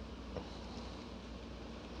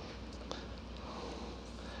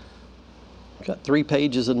 Got 3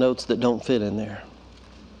 pages of notes that don't fit in there.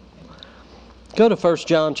 Go to 1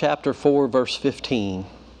 John chapter 4, verse 15.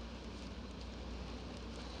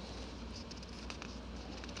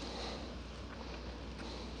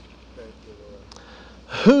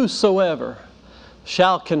 Whosoever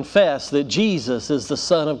shall confess that Jesus is the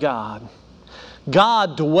Son of God,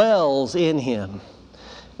 God dwells in him,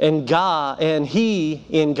 and he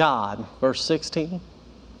in God. Verse 16.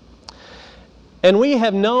 And we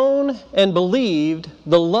have known and believed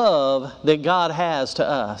the love that God has to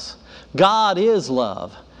us. God is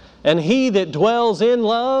love. And he that dwells in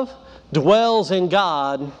love dwells in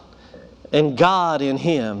God, and God in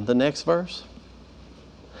him. The next verse.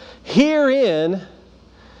 Herein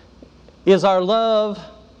is our love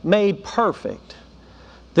made perfect,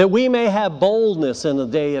 that we may have boldness in the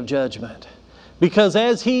day of judgment. Because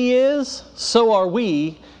as He is, so are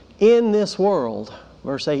we in this world.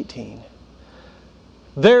 Verse 18.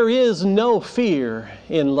 There is no fear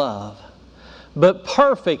in love, but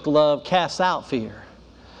perfect love casts out fear.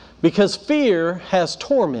 Because fear has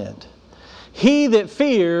torment. He that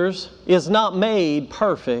fears is not made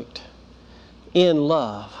perfect in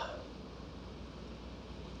love.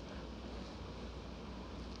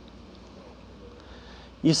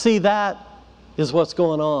 You see, that is what's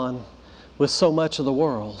going on with so much of the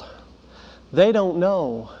world. They don't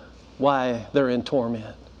know why they're in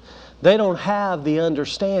torment. They don't have the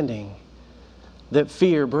understanding that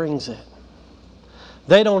fear brings it.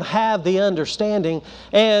 They don't have the understanding,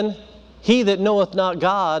 and he that knoweth not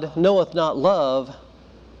God knoweth not love,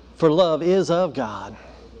 for love is of God.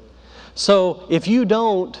 So if you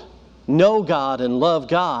don't know God and love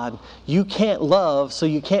God, you can't love, so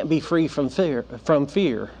you can't be free from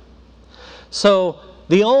fear. So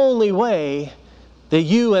the only way that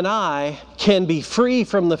you and I can be free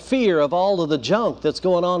from the fear of all of the junk that's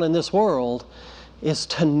going on in this world is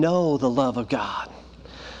to know the love of God.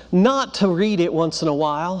 Not to read it once in a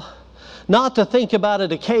while, not to think about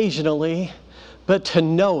it occasionally, but to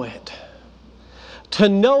know it. To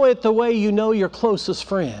know it the way you know your closest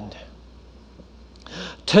friend.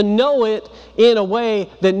 To know it in a way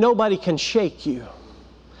that nobody can shake you.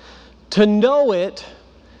 To know it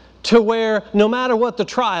to where no matter what the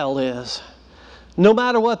trial is, no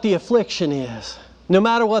matter what the affliction is, no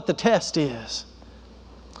matter what the test is,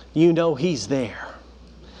 you know He's there.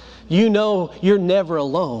 You know you're never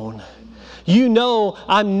alone. You know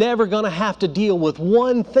I'm never going to have to deal with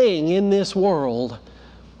one thing in this world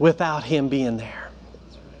without Him being there.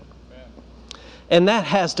 And that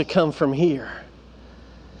has to come from here.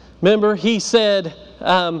 Remember, He said,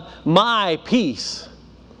 my peace,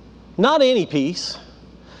 not any peace,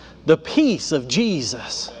 the peace of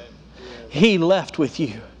Jesus, He left with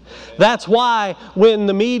you. That's why when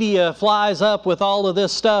the media flies up with all of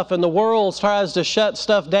this stuff and the world tries to shut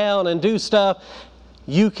stuff down and do stuff,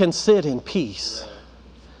 you can sit in peace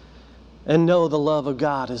and know the love of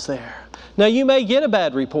God is there. Now you may get a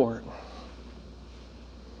bad report.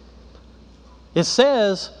 It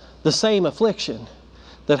says the same affliction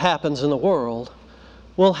that happens in the world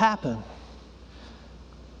will happen.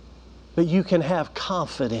 But you can have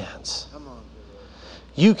confidence.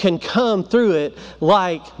 You can come through it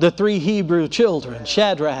like the 3 Hebrew children,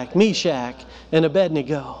 Shadrach, Meshach, and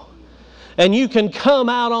Abednego. And you can come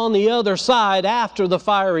out on the other side after the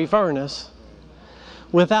fiery furnace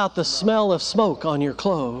without the smell of smoke on your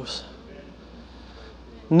clothes.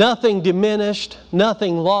 Nothing diminished,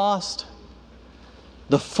 nothing lost.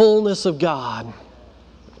 The fullness of God.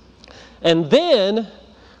 And then,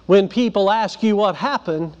 when people ask you what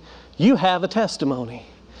happened, you have a testimony.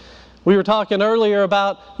 We were talking earlier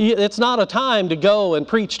about it's not a time to go and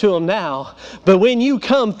preach to them now, but when you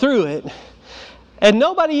come through it, and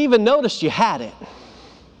nobody even noticed you had it.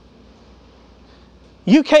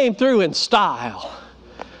 You came through in style.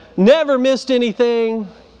 Never missed anything.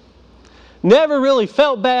 Never really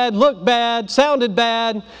felt bad, looked bad, sounded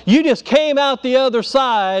bad. You just came out the other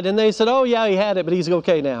side and they said, oh yeah, he had it, but he's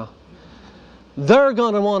okay now. They're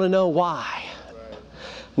going to want to know why.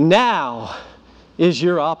 Now is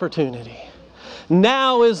your opportunity.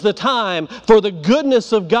 Now is the time for the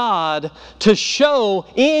goodness of God to show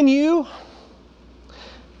in you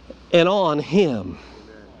and on Him.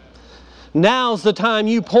 Now's the time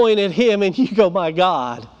you point at Him and you go, my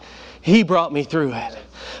God, He brought me through it.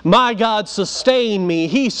 My God sustained me.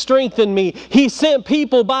 He strengthened me. He sent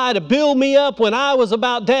people by to build me up when I was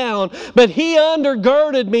about down, but He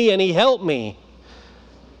undergirded me and He helped me.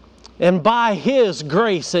 And by His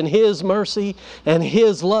grace and His mercy and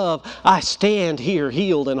His love, I stand here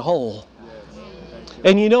healed and whole.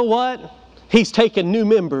 And you know what? He's taking new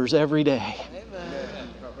members every day.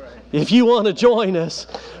 If you want to join us,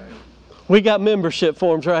 we got membership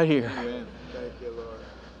forms right here.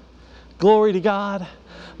 Glory to God.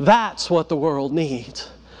 That's what the world needs.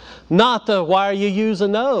 Not the, why are you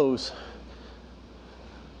using those?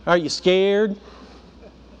 Are you scared?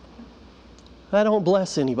 I don't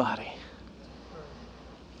bless anybody.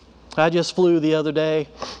 I just flew the other day,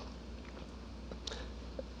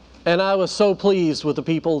 and I was so pleased with the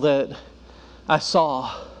people that I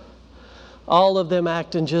saw. All of them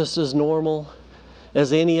acting just as normal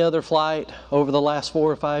as any other flight over the last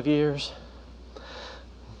 4 or 5 years.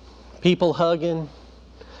 People hugging,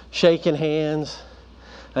 shaking hands.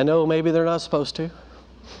 I know maybe they're not supposed to,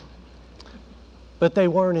 but they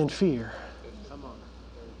weren't in fear.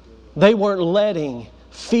 They weren't letting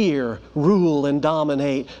fear rule and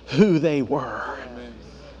dominate who they were.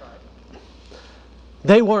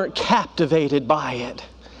 They weren't captivated by it.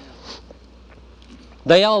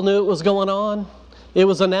 They all knew it was going on. It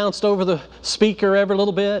was announced over the speaker every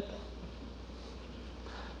little bit.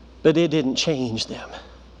 But it didn't change them.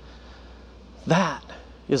 That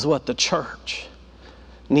is what the church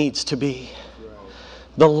needs to be.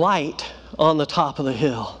 The light on the top of the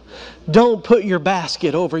hill. Don't put your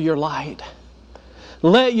basket over your light.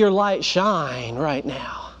 Let your light shine right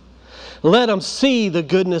now. Let them see the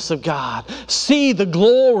goodness of God. See the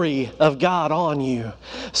glory of God on you.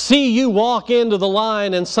 See you walk into the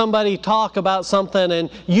line and somebody talk about something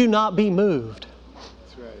and you not be moved.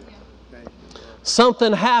 That's right. Thank you, Lord.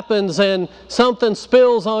 Something happens and something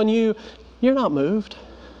spills on you, you're not moved.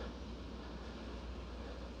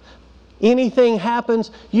 Anything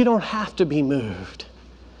happens, you don't have to be moved.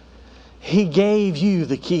 He gave you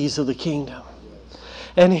the keys of the kingdom.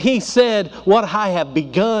 And He said, what I have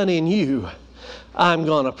begun in you, I'm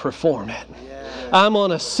going to perform it. I'm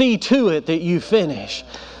going to see to it that you finish.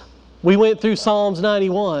 We went through Psalms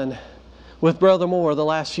 91 with Brother Moore the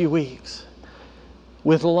last few weeks.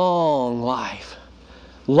 With long life.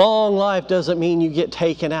 Long life doesn't mean you get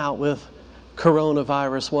taken out with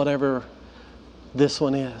coronavirus, whatever this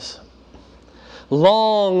one is.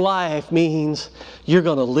 Long life means you're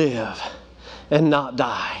going to live and not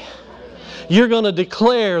die. You're going to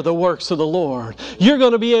declare the works of the Lord. You're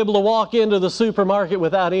going to be able to walk into the supermarket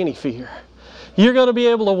without any fear. You're going to be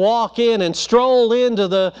able to walk in and stroll into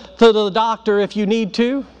the doctor if you need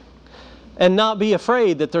to and not be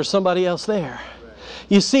afraid that there's somebody else there.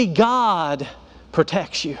 You see, God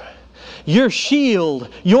protects you. Your shield,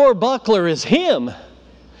 your buckler is Him.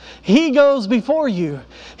 He goes before you.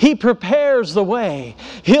 He prepares the way.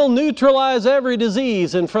 He'll neutralize every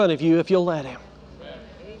disease in front of you if you'll let Him.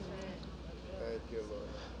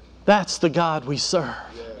 That's the God we serve.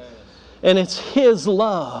 And it's His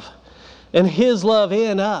love and His love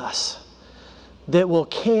in us that will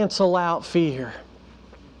cancel out fear.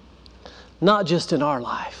 Not just in our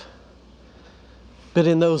life, but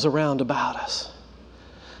in those around about us.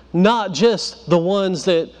 Not just the ones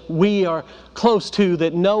that we are close to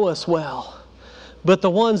that know us well, but the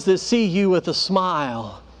ones that see you with a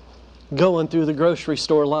smile going through the grocery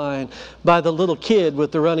store line by the little kid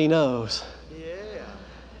with the runny nose. Yeah.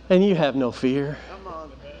 And you have no fear. Come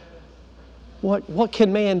on. What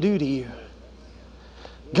can man do to you?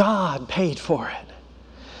 God paid for it.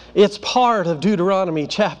 It's part of Deuteronomy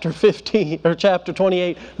chapter 15 or chapter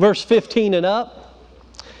 28, verse 15 and up.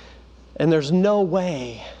 And there's no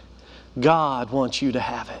way God wants you to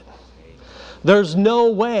have it. There's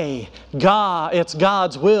no way it's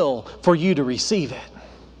God's will for you to receive it.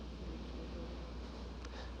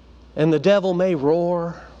 And the devil may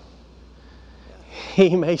roar.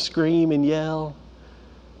 He may scream and yell.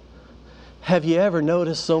 Have you ever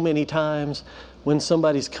noticed so many times when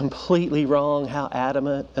somebody's completely wrong how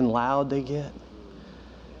adamant and loud they get?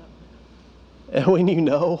 And when you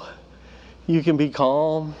know, you can be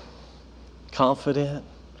calm, confident,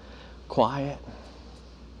 quiet.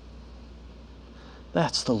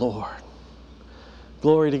 That's the Lord.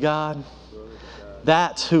 Glory to God.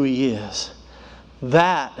 That's who He is.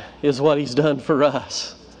 That is what He's done for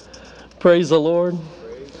us. Praise the Lord.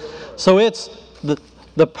 So it's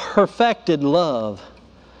the perfected love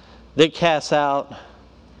that casts out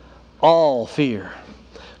all fear.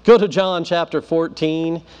 Go to John chapter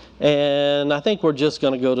 14, and I think we're just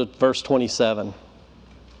going to go to verse 27.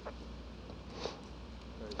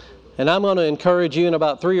 And I'm going to encourage you in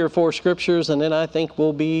about 3 or 4 scriptures, and then I think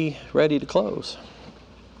we'll be ready to close.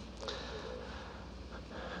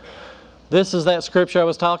 This is that scripture I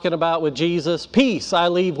was talking about with Jesus. Peace I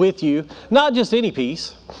leave with you. Not just any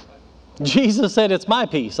peace. Jesus said, it's my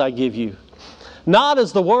peace I give you. Not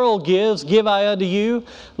as the world gives, give I unto you.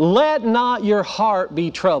 Let not your heart be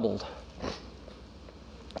troubled.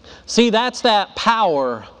 See, that's that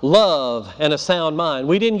power, love, and a sound mind.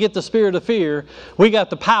 We didn't get the spirit of fear. We got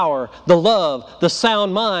the power, the love, the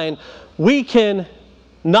sound mind. We can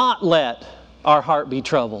not let our heart be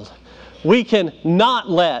troubled. We can not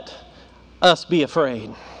let us be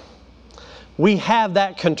afraid. We have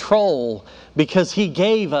that control because He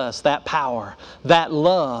gave us that power, that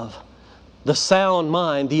love, the sound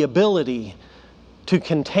mind, the ability to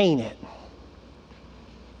contain it.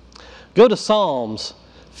 Go to Psalms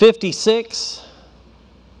 56,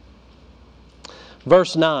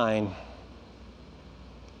 verse 9.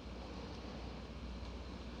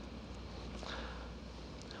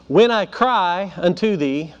 When I cry unto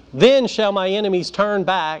Thee, then shall my enemies turn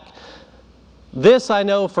back. This I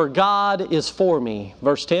know, for God is for me.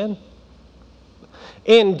 Verse 10.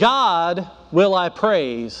 In God will I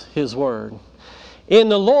praise His word. In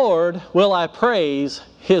the Lord will I praise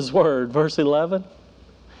His word. Verse 11.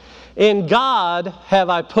 In God have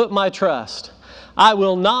I put my trust. I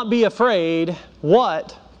will not be afraid.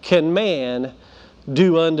 What can man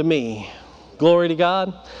do unto me? Glory to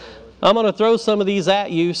God. I'm going to throw some of these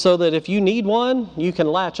at you so that if you need one, you can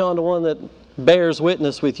latch on to one that bears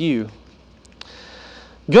witness with you.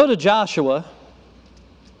 Go to Joshua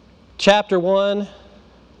chapter 1,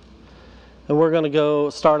 and we're going to go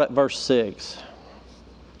start at verse 6.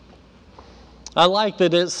 I like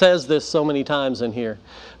that it says this so many times in here.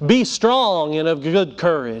 Be strong and of good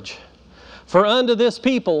courage, for unto this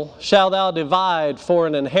people shalt thou divide for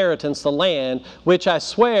an inheritance the land which I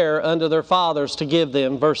swear unto their fathers to give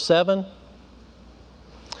them. Verse 7.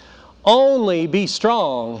 Only be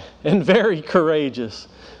strong and very courageous.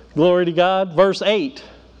 Glory to God. Verse 8.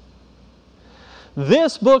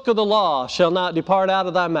 This book of the law shall not depart out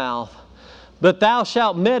of thy mouth, but thou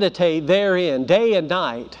shalt meditate therein day and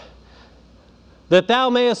night, that thou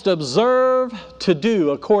mayest observe to do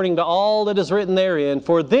according to all that is written therein.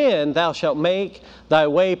 For then thou shalt make thy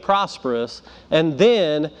way prosperous, and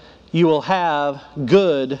then you will have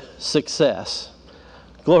good success.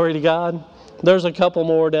 Glory to God. There's a couple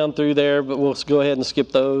more down through there, but we'll go ahead and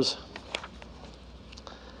skip those.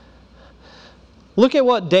 Look at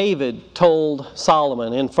what David told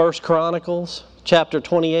Solomon in 1 Chronicles chapter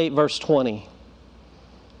 28, verse 20.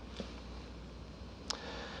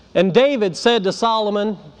 And David said to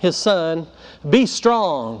Solomon, his son, be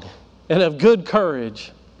strong and of good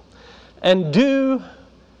courage, and do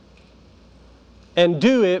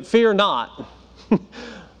it, fear not,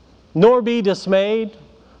 nor be dismayed.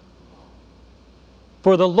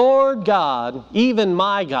 For the Lord God, even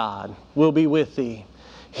my God, will be with thee.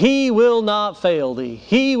 He will not fail thee.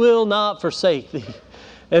 He will not forsake thee,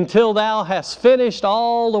 until thou hast finished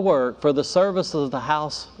all the work for the service of the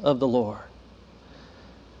house of the Lord.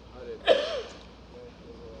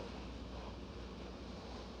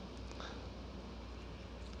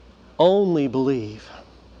 Only believe.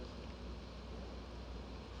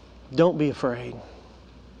 Don't be afraid.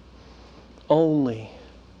 Only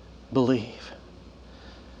believe.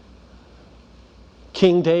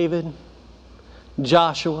 King David,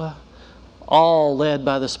 Joshua, all led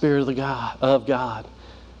by the Spirit of God,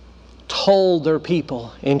 told their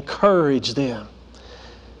people, encouraged them,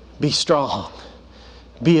 be strong,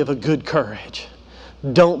 be of a good courage,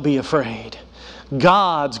 don't be afraid.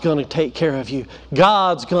 God's going to take care of you.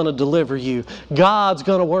 God's going to deliver you. God's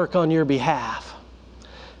going to work on your behalf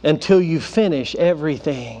until you finish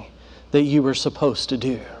everything that you were supposed to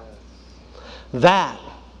do. That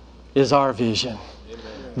is our vision.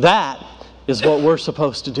 That is what we're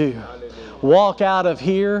supposed to do. Walk out of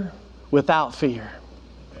here without fear.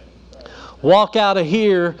 Walk out of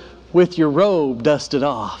here with your robe dusted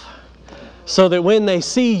off, so that when they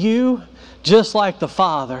see you, just like the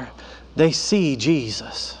Father, they see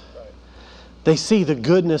Jesus. They see the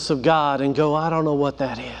goodness of God and go, I don't know what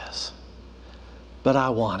that is, but I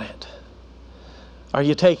want it. Are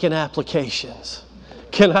you taking applications?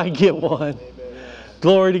 Can I get one?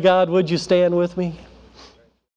 Glory to God. Would you stand with me?